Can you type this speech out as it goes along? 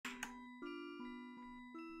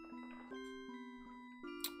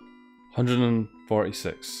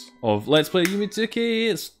146 of Let's Play Yume.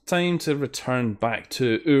 It's time to return back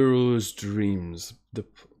to hUro's dreams. The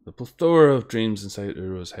plethora of dreams inside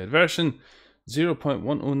hUro's head. Version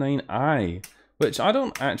 0.109i, which I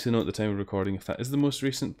don't actually know at the time of recording if that is the most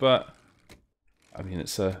recent, but I mean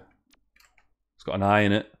it's got an eye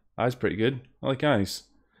in it. Eye's pretty good. I like eyes.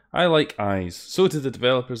 I like eyes. So do the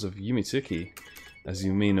developers of Yume, as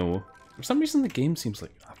you may know. For some reason the game seems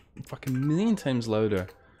like a fucking million times louder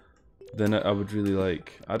than I would really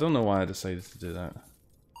like. I don't know why I decided to do that.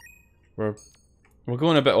 We're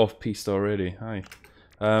going a bit off piste already. Hi.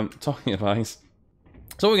 Talking of eyes.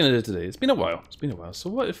 So what we're gonna do today. It's been a while. So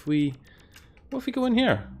what if we go in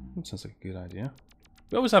here? That sounds like a good idea.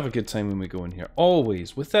 We always have a good time when we go in here.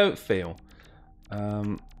 Always, without fail.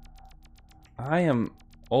 I am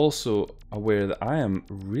also aware that I am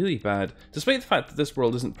really bad, despite the fact that this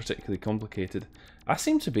world isn't particularly complicated. I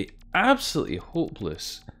seem to be absolutely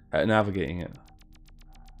hopeless at navigating it.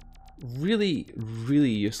 Really, really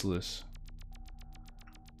useless.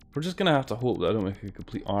 We're just gonna have to hope that I don't make a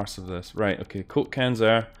complete arse of this. Right, okay, Coke cans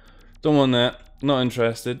there. Don't want that. Not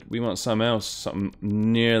interested. We want something else. Something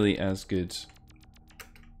nearly as good.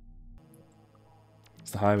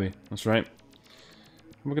 It's the highway. That's right.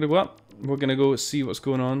 We're gonna go up. We're gonna go see what's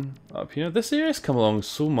going on up here. This area's come along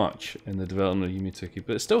so much in the development of Yume,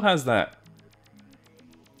 but it still has that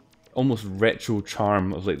almost retro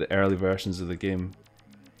charm of like the early versions of the game.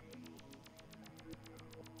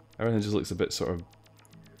 Everything just looks a bit sort of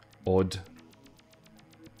odd,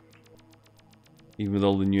 even with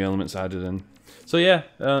all the new elements added in. So yeah,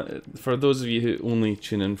 for those of you who only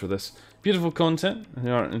tune in for this beautiful content and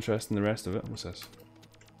who aren't interested in the rest of it, what's this?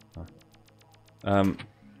 Oh.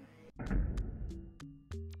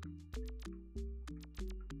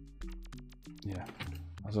 Yeah,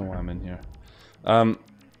 I don't know why I'm in here.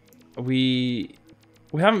 We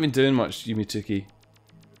haven't been doing much Yume,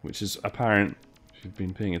 which is apparent if you've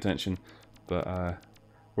been paying attention, but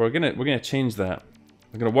we're gonna change that.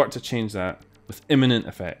 We're gonna work to change that with imminent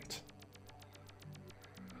effect.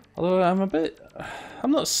 Although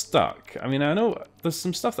I'm not stuck. I mean, I know there's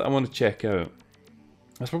some stuff that I want to check out.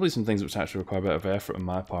 There's probably some things which actually require a bit of effort on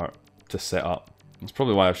my part to set up. That's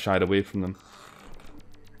probably why I've shied away from them.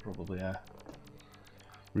 Probably, yeah.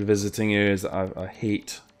 Revisiting areas that I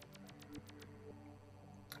hate.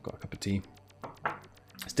 I've got a cup of tea.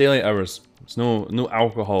 It's daylight hours. It's no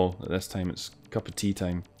alcohol at this time. It's cup of tea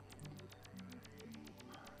time.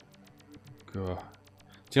 God.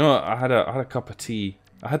 Do you know what? I had a cup of tea.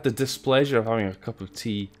 I had the displeasure of having a cup of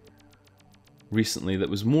tea recently that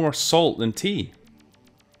was more salt than tea.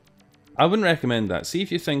 I wouldn't recommend that. See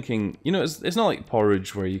if you're thinking, you know, it's not like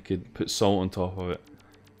porridge where you could put salt on top of it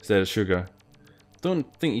instead of sugar.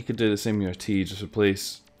 Don't think you could do the same with your tea. Just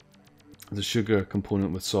replace the sugar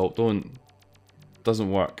component with salt.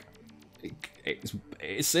 Doesn't work.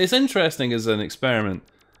 It's interesting as an experiment.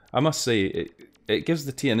 I must say it gives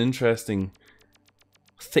the tea an interesting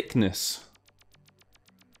thickness,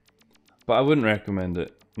 but I wouldn't recommend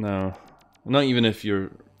it. No, not even if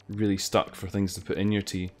you're really stuck for things to put in your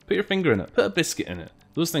tea. Put your finger in it. Put a biscuit in it.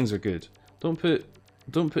 Those things are good. Don't put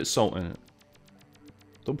salt in it.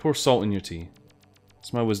 Don't pour salt in your tea.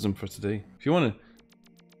 That's my wisdom for today. If you want to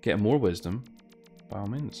get more wisdom, by all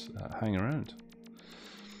means, hang around.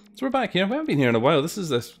 So we're back here. We haven't been here in a while. This is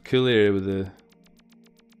this cool area with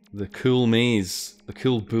the cool maze, the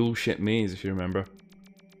cool bullshit maze, if you remember.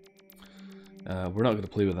 We're not going to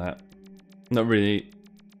play with that. Not really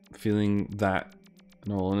feeling that,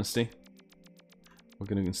 in all honesty. We're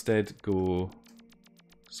going to instead go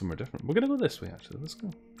somewhere different. We're going to go this way, actually. Let's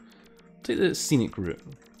go. Take the scenic route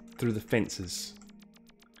through the fences.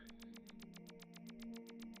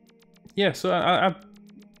 Yeah, so I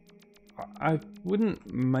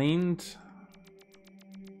wouldn't mind.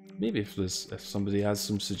 Maybe if somebody has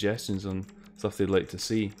some suggestions on stuff they'd like to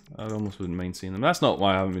see, I almost wouldn't mind seeing them. That's not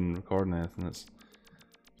why I haven't been recording anything. It's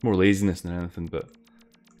more laziness than anything. But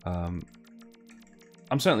I'm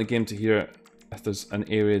certainly game to hear if there's an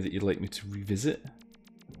area that you'd like me to revisit.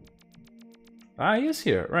 Ah, he is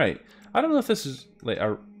here, right? I don't know if this is like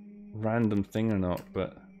a random thing or not,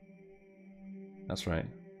 but that's right.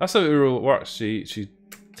 That's how hUro works. She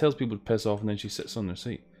tells people to piss off and then she sits on their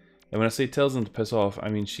seat. And when I say tells them to piss off, I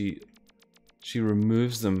mean she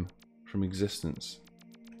removes them from existence.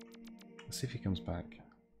 Let's see if he comes back.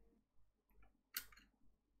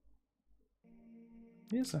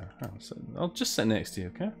 He is there. Oh, so I'll just sit next to you,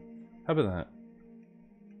 okay? How about that?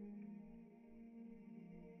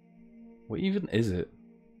 What even is it?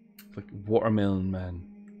 It's like Watermelon Man.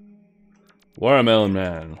 Watermelon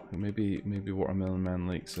Man. Maybe Watermelon Man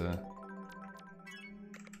likes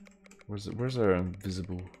Where's our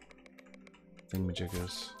invisible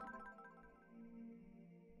thingamajiggers?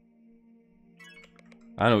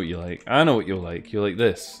 I know what you like. I know what you'll like. You like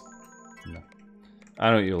this. No. I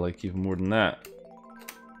know what you'll like even more than that.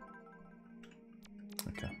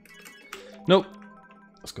 Okay. Nope.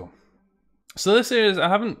 Let's go. So this is, I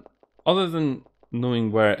haven't, other than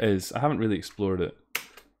knowing where it is, I haven't really explored it.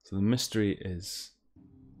 So the mystery is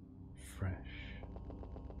fresh.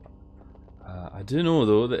 I do know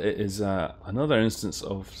though that it is another instance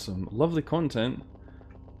of some lovely content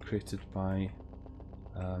created by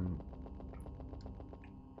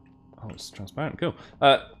oh, it's transparent, cool.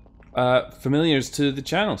 Familiars to the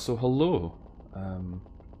channel, so hello.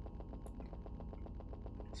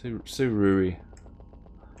 Sururi.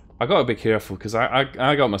 I gotta be careful because I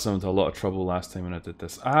got myself into a lot of trouble last time when I did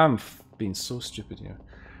this. I'm being so stupid here.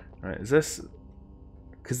 Right, is this...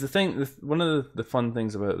 Because the thing, one of the fun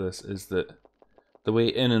things about this is that the way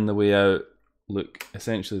in and the way out look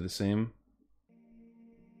essentially the same.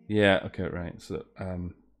 Yeah, okay, right. So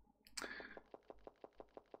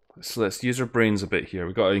let's use our brains a bit here.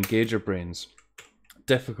 We've got to engage our brains.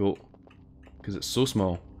 Difficult because it's so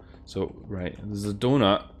small. So, right, there's a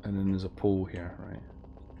donut and then there's a pole here, right?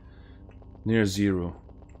 Near 0.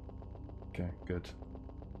 Okay, good.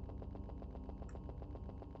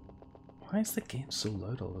 Why is the game so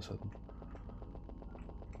loud all of a sudden?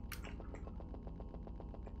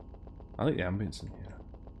 I like the ambience in here.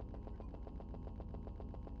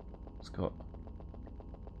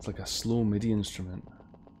 It's like a slow MIDI instrument.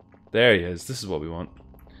 There he is. This is what we want.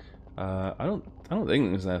 I don't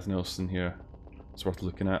think there's anything else in here it's worth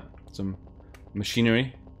looking at. Some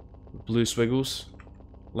machinery, blue squiggles,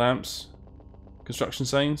 lamps, construction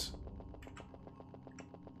signs.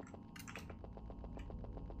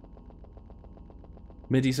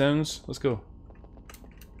 MIDI sounds. Let's go.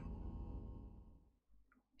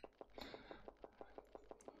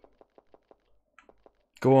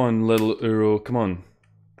 Go on, little hUro. Come on.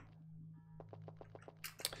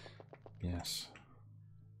 Yes.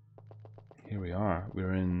 Here we are.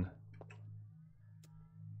 We're in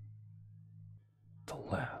the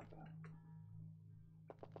lab,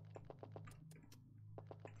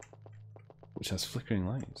 which has flickering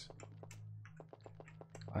lights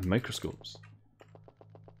and microscopes.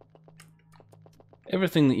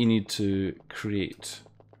 Everything that you need to create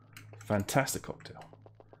a fantastic cocktail.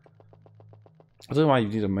 I don't know why you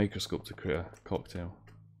need a microscope to create a cocktail.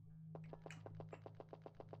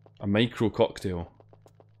 A micro cocktail.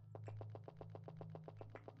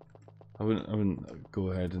 I wouldn't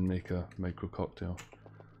go ahead and make a micro cocktail.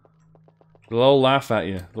 They'll all laugh at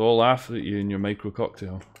you. They'll all laugh at you in your micro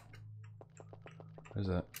cocktail.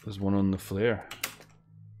 There's one on the flare.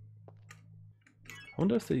 I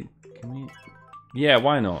wonder if they can we. Yeah,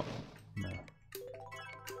 why not? No.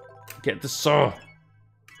 Get the saw.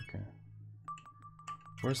 Okay.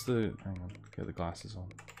 Where's the? Hang on. Get the glasses on.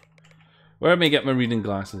 Where am I get my reading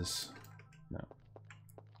glasses? No.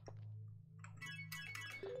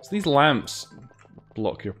 So these lamps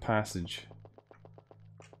block your passage.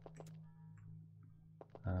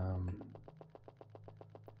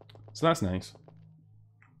 So that's nice.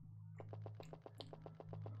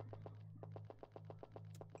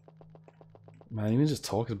 Man, even just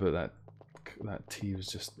talking about that tea was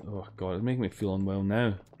just, oh god, it's making me feel unwell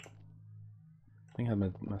now. I think I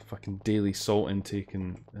had my fucking daily salt intake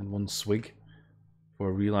in one swig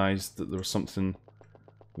before I realised that there was something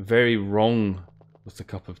very wrong with the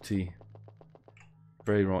cup of tea.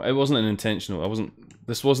 Very wrong. It wasn't an intentional.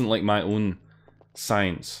 This wasn't like my own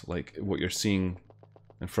science, like what you're seeing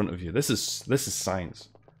in front of you. This is science.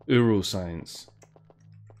 hUro science.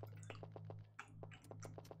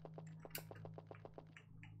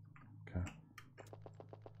 Okay.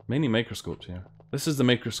 Many microscopes here. This is the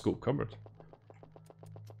microscope cupboard.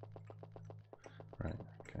 Right,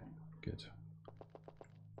 okay, good.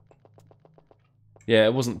 Yeah,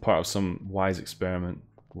 it wasn't part of some wise experiment.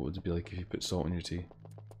 What would it be like if you put salt in your tea?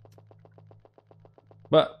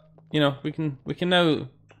 But, you know, we can now, in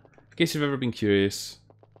case you've ever been curious,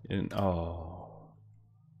 in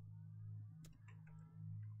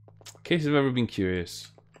case you've ever been curious,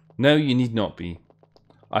 now you need not be.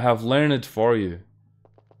 I have learned for you.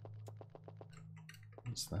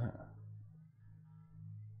 What's that?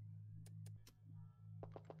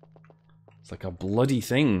 It's like a bloody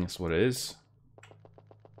thing, that's what it is.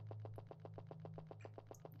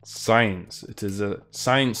 Science. It is a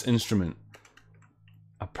science instrument.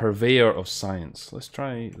 A purveyor of science. Let's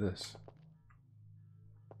try this.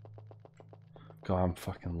 God, I'm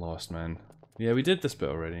fucking lost, man. Yeah, we did this bit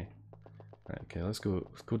already. Right, okay, let's go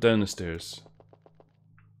down the stairs.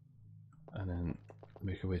 And then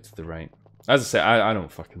Make our way to the right. As I say, I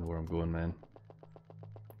don't fucking know where I'm going, man.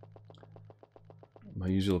 My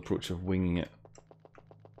usual approach of winging it.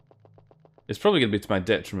 It's probably going to be to my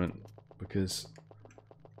detriment, because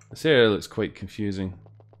this area looks quite confusing.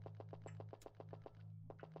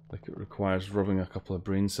 Like it requires rubbing a couple of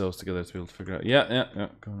brain cells together to be able to figure out. Yeah.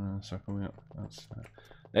 Going around in a circle. Yeah, that's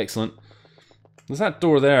excellent. There's that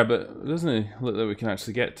door there, but it doesn't look like we can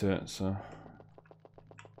actually get to it, so.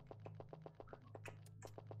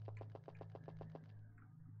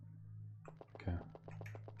 Okay.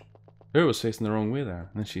 Hero was facing the wrong way there,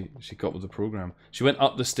 and then she got with the program. She went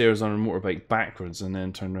up the stairs on her motorbike backwards and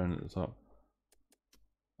then turned around at the top.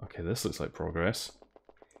 Okay, this looks like progress.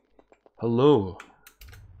 Hello.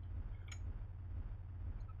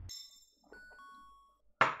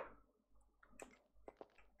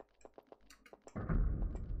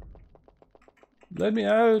 Let me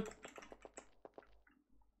out.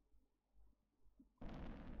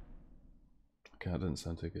 Okay, that didn't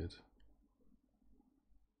sound too good.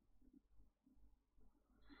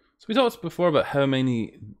 So we talked before about how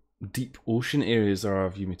many deep ocean areas there are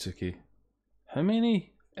of Yume. How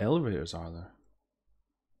many elevators are there?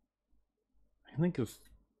 I can think of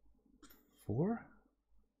 4?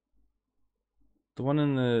 The one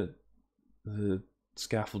in the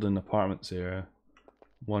scaffolding apartments area.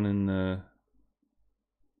 One in the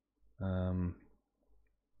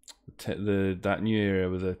that new area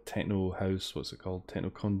with a techno house, what's it called? Techno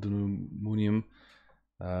condominium.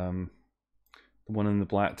 The one in the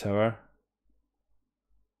Black Tower.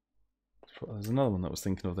 There's another one that I was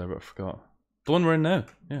thinking of there, but I forgot. The one we're in now.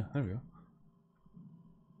 Yeah, there we go.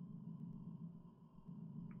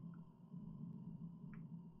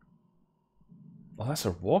 Oh, that's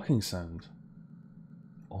her walking sound.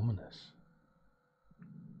 Ominous.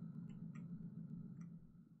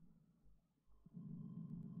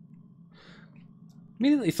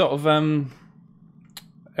 Immediately thought of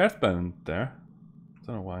Earthbound there.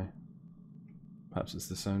 Don't know why. Perhaps it's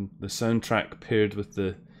the soundtrack paired with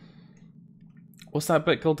the. What's that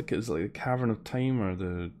bit called? Is it like the Cavern of Time or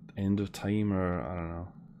the End of Time, or I don't know.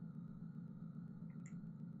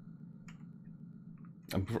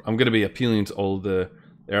 I'm going to be appealing to all the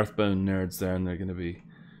Earthbound nerds there, and they're going to be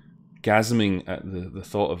gasming at the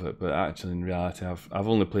thought of it. But actually, in reality, I've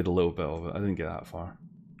only played a little bit of it. I didn't get that far.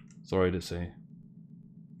 Sorry to say.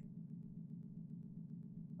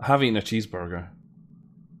 I have eaten a cheeseburger,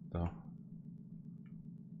 though.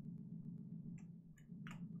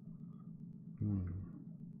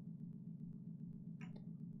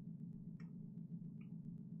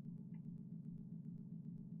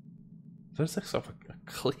 There's like sort of a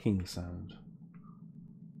clicking sound.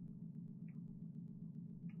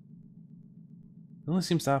 It only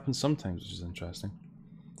seems to happen sometimes, which is interesting.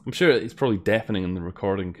 I'm sure it's probably deafening in the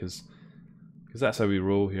recording, because that's how we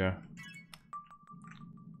roll here.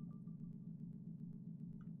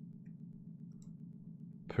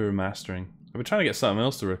 Poor mastering. I've been trying to get something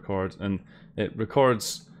else to record, and it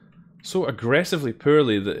records so aggressively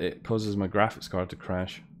poorly that it causes my graphics card to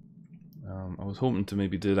crash. I was hoping to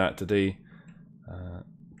maybe do that today,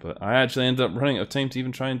 but I actually ended up running out of time to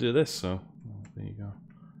even try and do this, so there you go.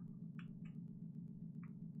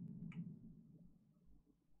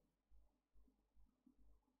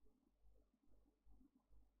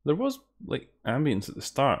 There was like ambience at the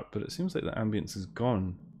start, but it seems like the ambience is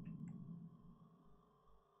gone.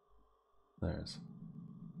 There it is.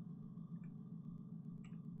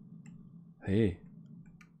 Hey.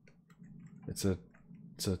 It's a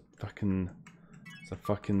fucking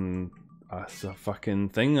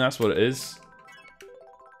thing, that's what it is.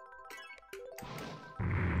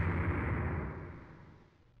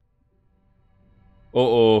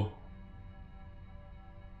 Uh-oh.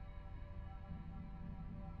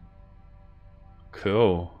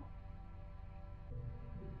 Cool.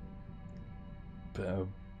 Bit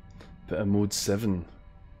of mode 7.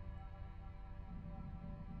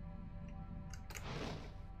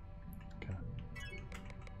 Okay.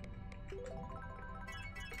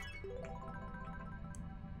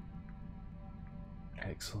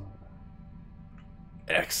 Excellent.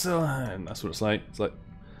 Excellent! That's what it's like. It's like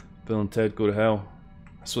Bill and Ted Go to Hell.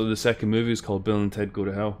 That's what the second movie is called, Bill and Ted Go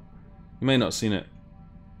to Hell. You may not have seen it.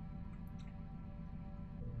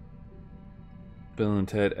 Bill and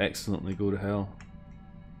Ted excellently go to hell.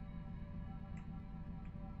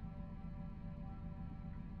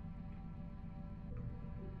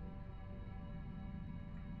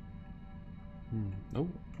 Oh,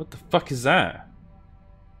 what the fuck is that?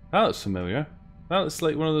 That looks familiar. That looks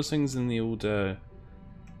like one of those things in the old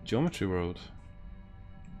Geometry World.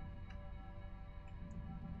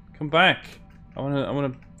 Come back! I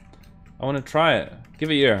wanna I want to try it.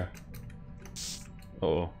 Give it here.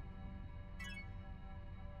 Uh-oh.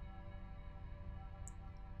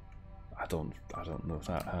 I don't know if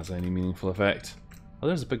that has any meaningful effect. Oh,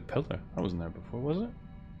 there's a big pillar. That wasn't there before, was it?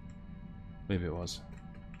 Maybe it was.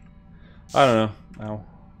 I don't know. Ow.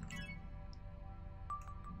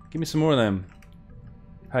 Give me some more of them.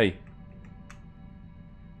 Hey.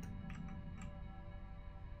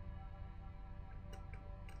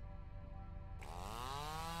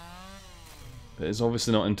 It is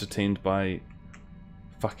obviously not entertained by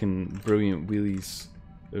fucking brilliant wheelies,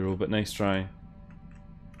 hUro, but nice try.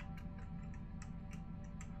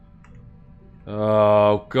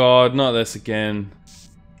 Oh god, not this again.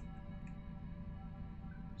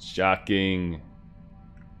 Shocking.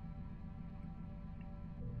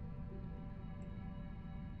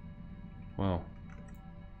 Wow.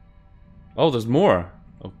 Oh, there's more.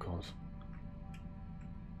 Oh god.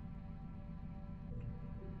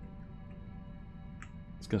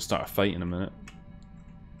 It's gonna start a fight in a minute.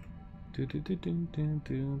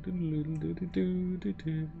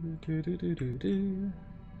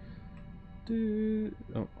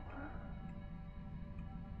 Oh.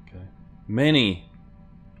 Okay. Many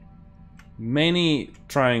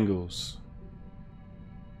triangles.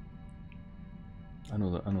 I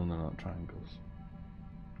know they're not triangles.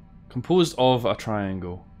 Composed of a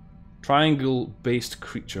triangle. Triangle-based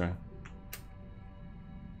creature.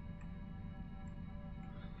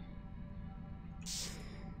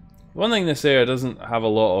 One thing this area doesn't have a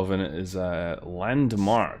lot of in it is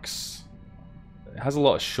landmarks. It has a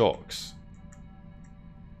lot of shocks.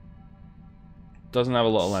 Doesn't have a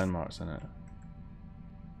lot of landmarks in it.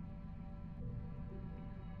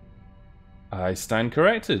 I stand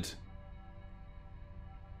corrected.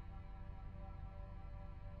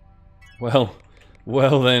 Well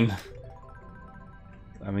then.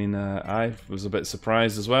 I mean, I was a bit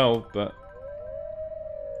surprised as well, but...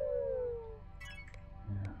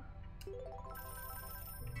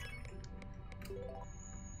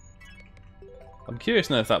 I'm curious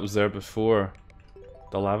now if that was there before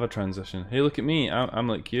the lava transition. Hey, look at me. I'm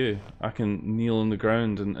like you. I can kneel on the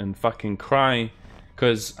ground and fucking cry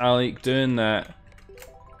because I like doing that.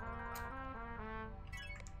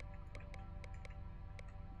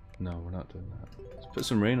 No, we're not doing that. Let's put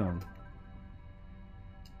some rain on.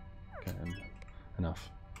 Okay, enough.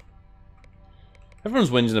 Everyone's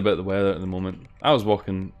whinging about the weather at the moment. I was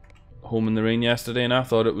walking home in the rain yesterday and I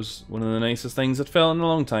thought it was one of the nicest things I'd felt in a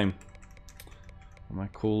long time. My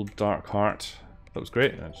cold, dark heart. That was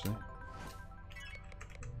great, actually.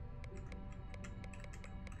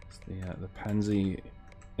 It's the pansy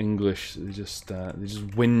English. They just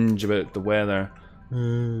whinge about the weather.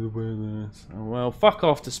 The weather. Oh, well, fuck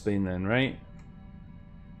off to Spain then, right?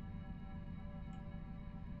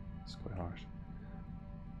 It's quite harsh.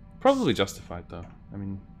 Probably justified though. I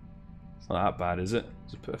mean, it's not that bad, is it?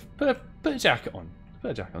 Just put a jacket on.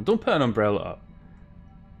 Put a jacket on. Don't put an umbrella up.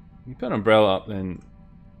 You put an umbrella up, then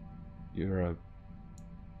you're a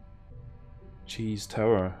cheese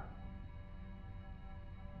tower.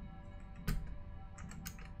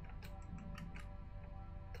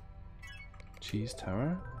 Cheese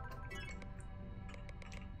tower?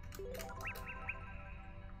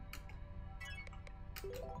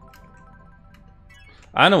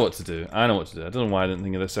 I know what to do. I don't know why I didn't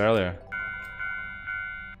think of this earlier.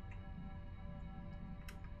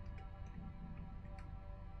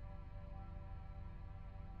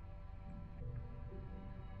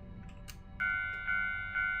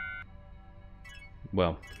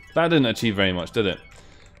 Well, that didn't achieve very much, did it?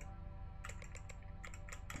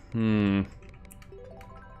 Maybe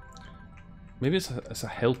it's a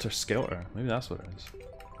helter-skelter. Maybe that's what it is.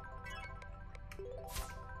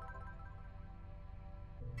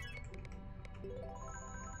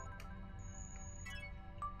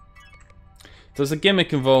 If there's a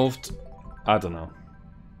gimmick involved, I don't know.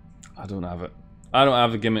 I don't have it. I don't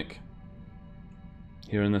have a gimmick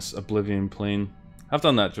here in this Oblivion plane. I've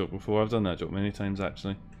done that joke before. I've done that joke many times,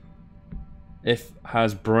 actually. If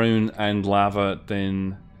has brown and lava,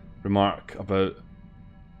 then remark about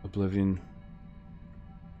Oblivion.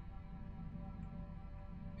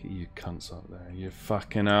 Look at you cunts up there. You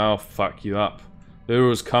fucking... I'll fuck you up.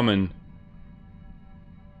 hUro's coming.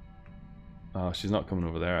 Oh, she's not coming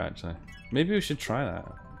over there, actually. Maybe we should try that.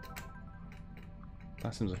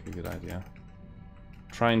 That seems like a good idea.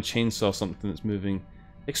 Try and chainsaw something that's moving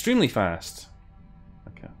extremely fast.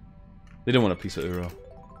 Okay. They don't want a piece of hUro.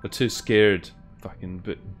 They're too scared. Fucking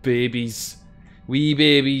babies. Wee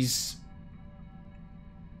babies.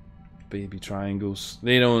 Baby triangles.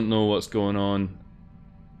 They don't know what's going on.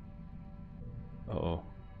 Uh-oh.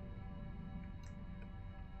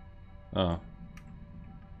 Oh.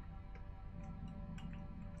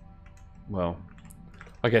 Well,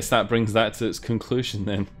 I guess that brings that to its conclusion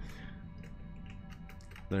then.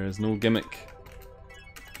 There is no gimmick.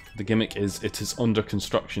 The gimmick is it is under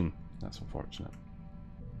construction. That's unfortunate.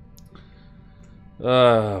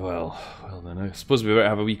 Well then, I suppose we better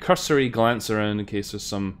have a wee cursory glance around in case there's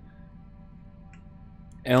some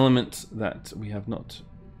element that we have not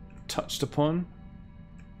touched upon.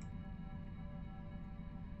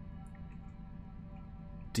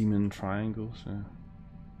 Demon triangles, yeah.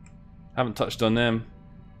 Haven't touched on them.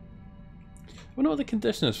 I wonder what the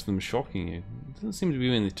condition is for them shocking you. It doesn't seem to be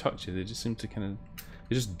when they touch you, they just seem to kind of...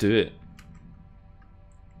 they just do it.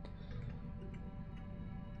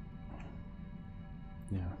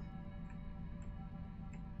 Yeah.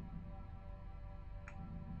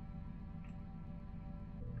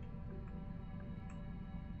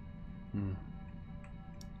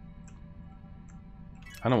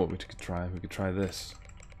 I know what we could try. We could try this.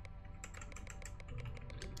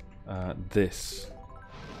 This.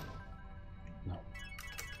 No.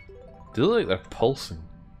 They look like they're pulsing.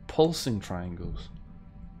 Pulsing triangles.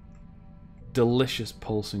 Delicious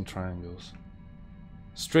pulsing triangles.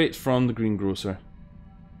 Straight from the greengrocer.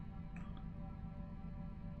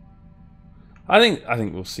 I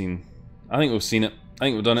think we've seen. I think we've seen it. I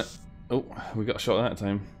think we've done it. Oh, we got a shot that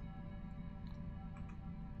time.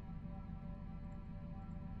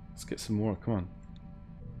 Let's get some more. Come on.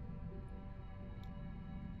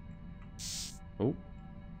 Oh,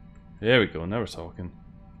 there we go. Now we're talking.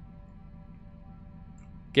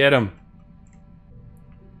 Get him.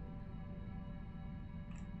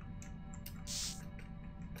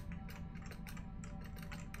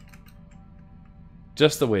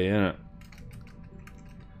 Just the way, innit?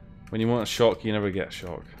 When you want a shock, you never get a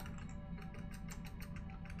shock.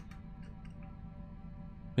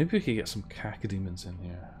 Maybe we could get some cacodemons in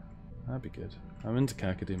here. That'd be good. I'm into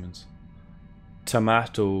cacodemons.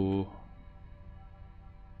 Tomato.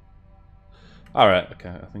 Alright,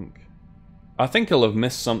 okay, I think I'll have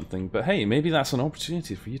missed something, but hey, maybe that's an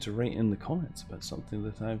opportunity for you to write in the comments about something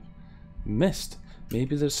that I've missed.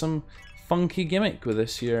 Maybe there's some funky gimmick with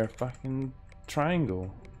this here fucking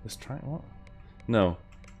triangle. This triangle? What? No.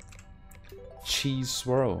 Cheese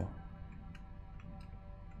swirl.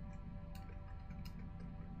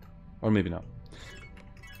 Or maybe not.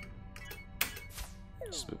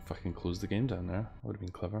 Just fucking close the game down there. That would have been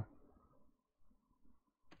clever.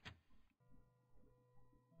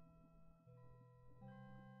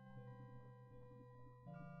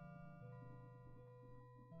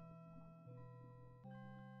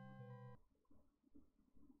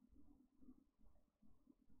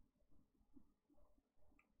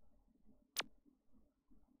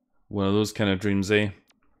 One of those kind of dreams, eh?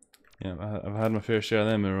 Yeah, I've had my fair share of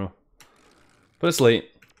them, hUro. But it's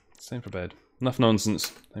late. It's time for bed. Enough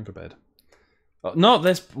nonsense. Time for bed. Oh, not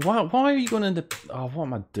this. Why are you going into... Oh, what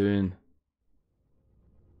am I doing?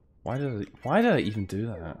 Why did I even do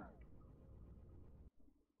that?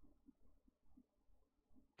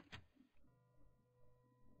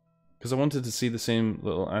 Because I wanted to see the same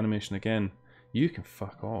little animation again. You can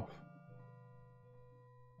fuck off.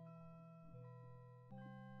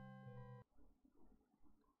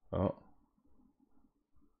 Oh.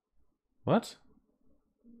 What?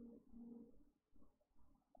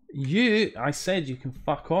 I said you can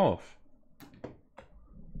fuck off.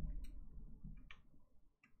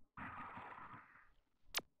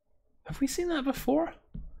 Have we seen that before?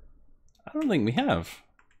 I don't think we have.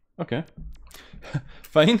 Okay.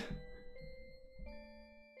 Fine.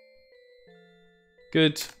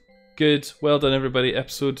 Good. Good. Well done, everybody.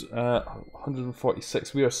 Episode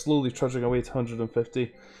 146. We are slowly trudging away to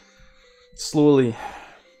 150. Slowly,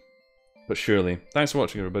 but surely. Thanks for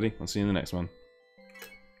watching, everybody. I'll see you in the next one.